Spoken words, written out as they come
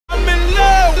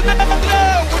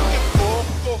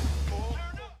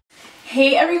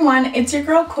Hey everyone, it's your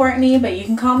girl Courtney, but you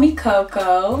can call me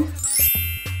Coco.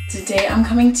 Today I'm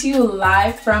coming to you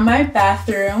live from my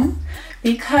bathroom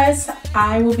because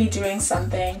I will be doing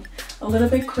something a little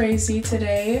bit crazy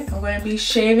today. I'm going to be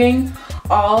shaving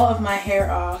all of my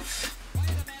hair off.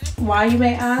 Why, you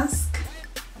may ask?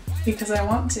 Because I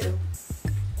want to.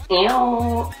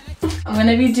 Ew. I'm going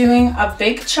to be doing a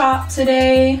big chop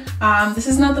today. This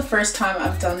is not the first time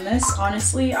I've done this.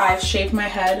 Honestly, I've shaved my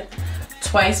head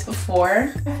twice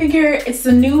before. I figure it's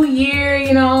the new year,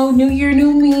 you know, new year,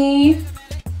 new me.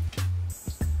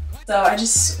 So I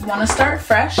just want to start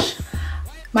fresh.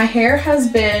 My hair has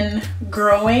been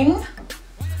growing.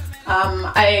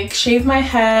 I shaved my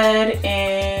head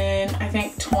in, I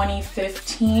think,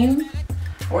 2015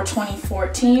 or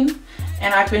 2014.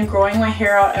 And I've been growing my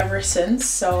hair out ever since,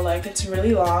 so like it's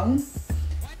really long.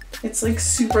 It's like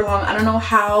super long. I don't know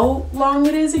how long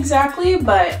it is exactly,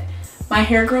 but my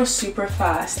hair grows super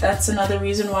fast. That's another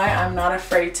reason why I'm not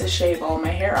afraid to shave all my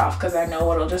hair off, because I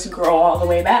know it'll just grow all the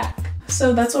way back.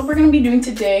 So that's what we're gonna be doing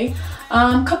today.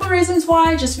 Couple reasons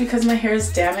why, just because my hair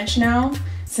is damaged now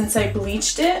since I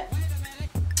bleached it.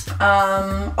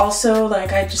 Also,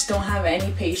 like, I just don't have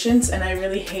any patience and I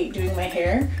really hate doing my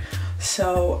hair.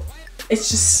 So it's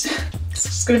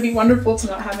just gonna be wonderful to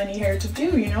not have any hair to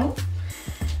do, you know?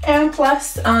 And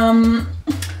plus,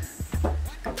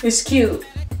 it's cute.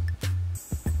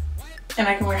 And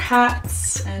I can wear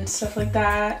hats and stuff like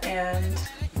that. And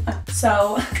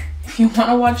so if you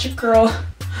wanna watch a girl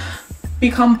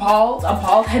become bald, a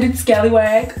bald-headed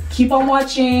scallywag, keep on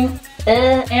watching.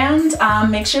 And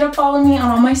make sure to follow me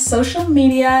on all my social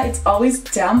media. It's always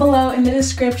down below in the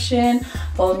description.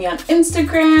 Follow me on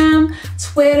Instagram,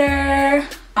 Twitter,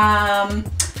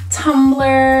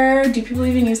 Tumblr. Do people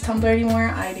even use Tumblr anymore?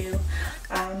 I do.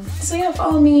 So yeah,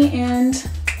 follow me and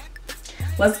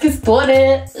let's get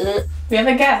started. We have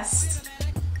a guest.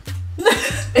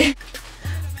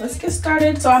 Let's get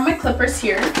started. So I have my clippers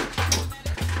here.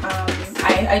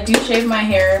 I do shave my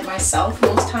hair myself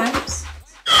most times.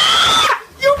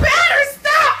 You better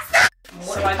stop!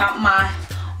 So I got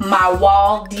my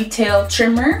wall detail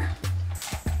trimmer,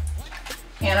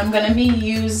 and I'm gonna be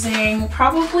using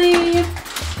probably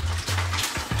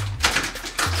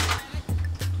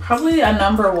a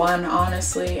number 1,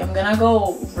 honestly. I'm gonna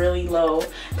go really low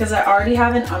because I already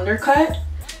have an undercut,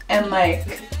 and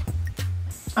like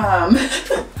I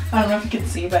don't know if you can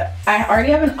see, but I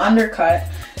already have an undercut,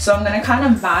 so I'm gonna kind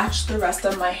of match the rest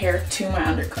of my hair to my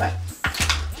undercut.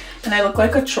 And I look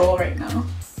like a troll right now,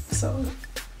 so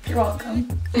you're welcome.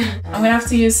 I'm gonna have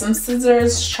to use some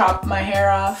scissors, chop my hair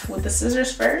off with the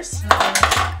scissors first, and then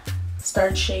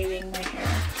start shaving my hair.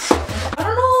 So I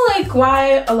don't know like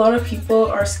why a lot of people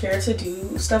are scared to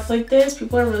do stuff like this.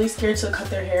 People are really scared to cut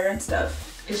their hair and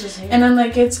stuff. It's just hair. And I'm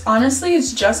like, it's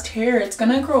just hair. It's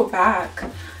gonna grow back.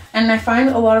 And I find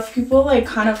a lot of people like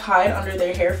kind of hide under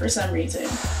their hair for some reason.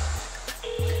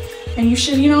 And you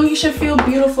should, you know, you should feel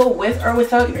beautiful with or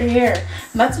without your hair.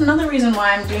 And that's another reason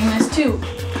why I'm doing this too.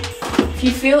 If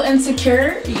you feel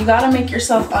insecure, you gotta make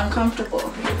yourself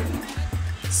uncomfortable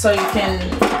so you can,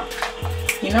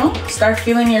 you know, start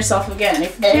feeling yourself again.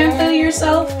 If you can't feel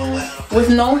yourself with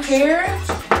no hair,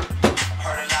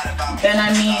 then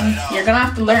I mean, you're gonna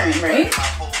have to learn, right?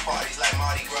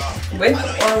 With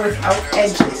or without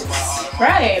edges.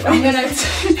 Right, I'm gonna,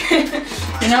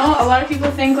 you know, a lot of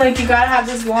people think like you gotta have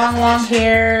this long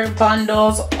hair,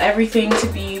 bundles, everything to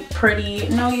be pretty.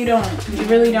 No, you don't. You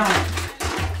really don't.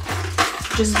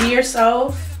 Just be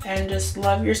yourself and just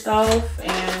love yourself,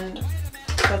 and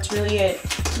that's really it.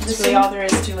 That's really all there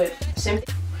is to it. I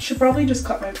should probably just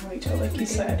cut my ponytail like you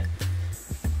said.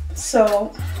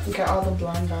 So, you got all the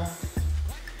blonde off.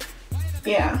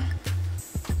 Yeah.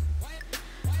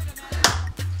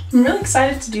 I'm really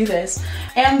excited to do this.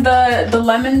 And the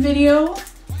lemon video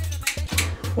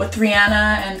with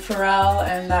Rihanna and Pharrell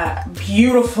and that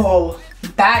beautiful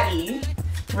baddie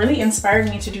really inspired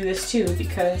me to do this too,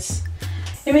 because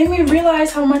it made me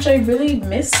realize how much I really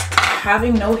miss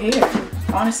having no hair,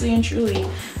 honestly and truly.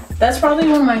 That's probably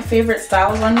one of my favorite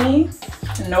styles on me,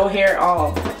 no hair at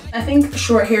all. I think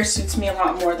short hair suits me a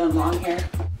lot more than long hair.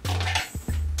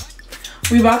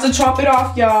 We about to chop it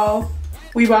off, y'all.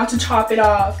 We about to chop it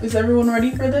off. Is everyone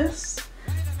ready for this?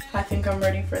 I think I'm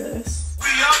ready for this.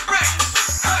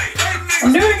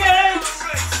 I'm doing it!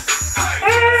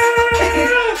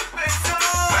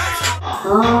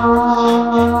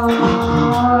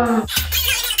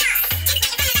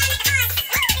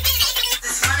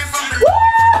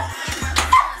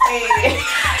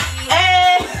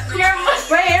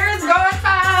 My hair is going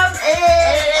fast!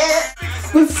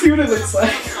 Let's see what it looks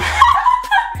like.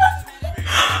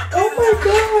 Oh my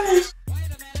gosh!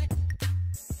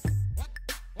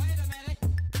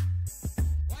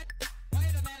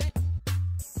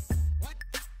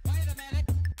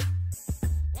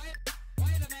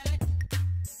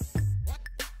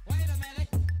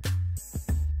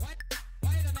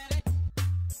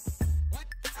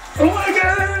 Oh my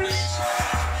gosh!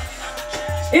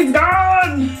 It's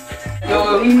gone!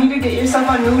 Yo, you need to get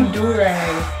yourself a new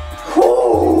do-rag.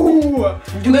 Ooh!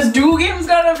 This do game's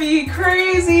gonna be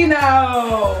crazy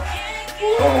now!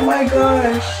 Oh my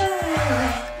gosh!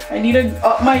 I need to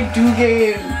up my do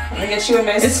game. I'm gonna get you a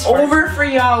nice. It's over for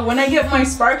y'all. When I get my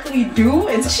sparkly do,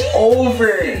 it's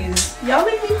over. Y'all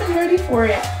ain't even ready for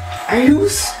it. Are you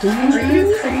stupid? Are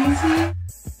you crazy?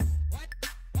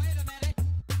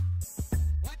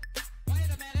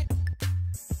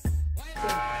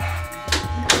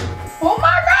 Oh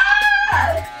my god!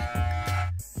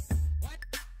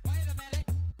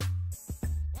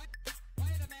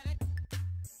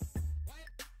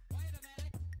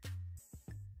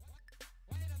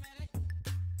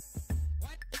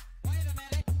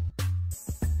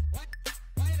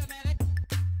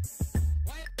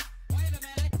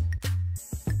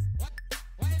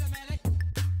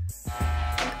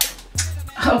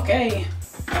 Okay.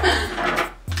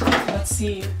 Let's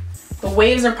see. The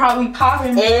waves are probably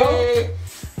popping, bro.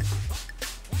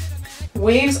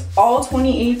 Waves all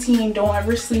 2018. Don't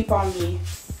ever sleep on me.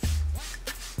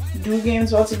 Do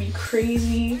game's about to be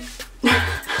crazy.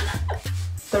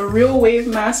 The real wave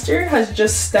master has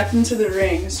just stepped into the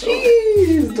ring. So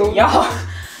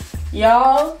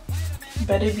y'all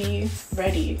better be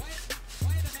ready.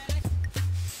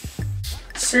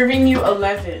 Serving you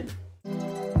 11.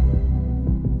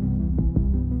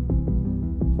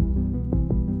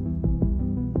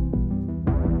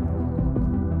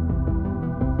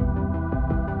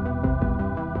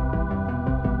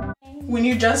 When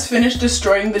you just finished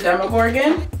destroying the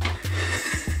Demogorgon.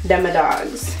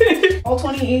 Demodogs. All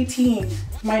 2018.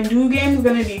 My new game is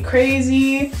gonna be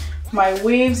crazy. My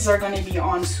waves are gonna be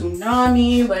on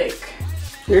tsunami. Like,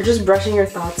 you're just brushing your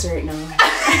thoughts right now.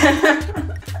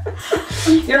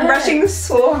 You're brushing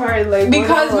so hard, like,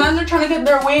 because men are trying to get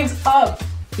their waves up.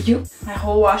 My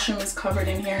whole washroom is covered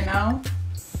in here now.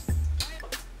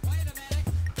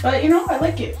 But you know, I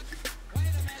like it.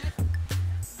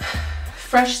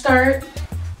 Fresh start,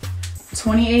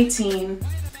 2018.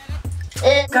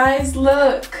 Guys,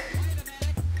 look.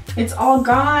 It's all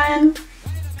gone.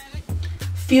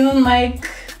 Feeling like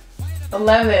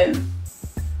 11.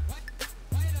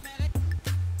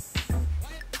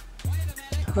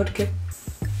 Okay.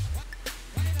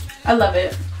 I love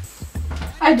it.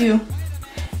 I do.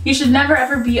 You should never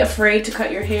ever be afraid to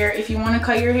cut your hair. If you want to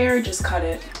cut your hair, just cut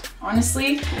it.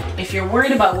 Honestly, if you're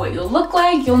worried about what you'll look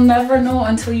like, you'll never know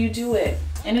until you do it.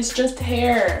 And it's just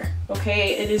hair,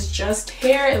 okay? It is just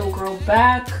hair. It will grow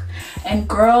back. And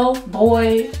girl,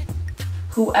 boy,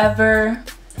 whoever,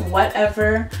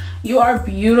 whatever, you are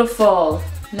beautiful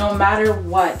no matter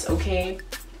what, okay?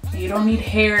 You don't need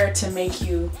hair to make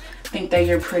you think that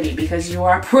you're pretty, because you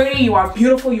are pretty, you are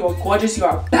beautiful, you are gorgeous, you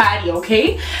are baddie,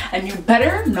 okay? And you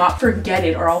better not forget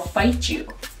it or I'll fight you.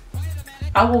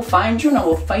 I will find you and I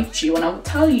will fight you and I will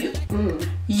tell you,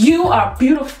 you are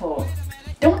beautiful.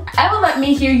 Don't ever let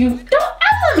me hear you,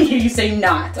 say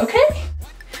not, okay?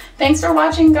 Thanks for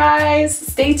watching, guys.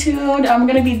 Stay tuned. I'm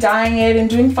gonna be dyeing it and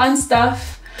doing fun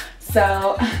stuff.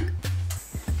 So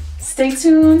stay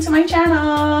tuned to my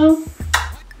channel.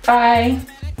 Bye.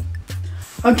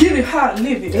 I get it how I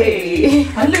live it, hey.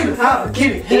 I live it how I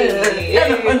get it, hey.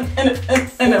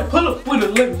 And I pull up with a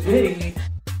living, hey.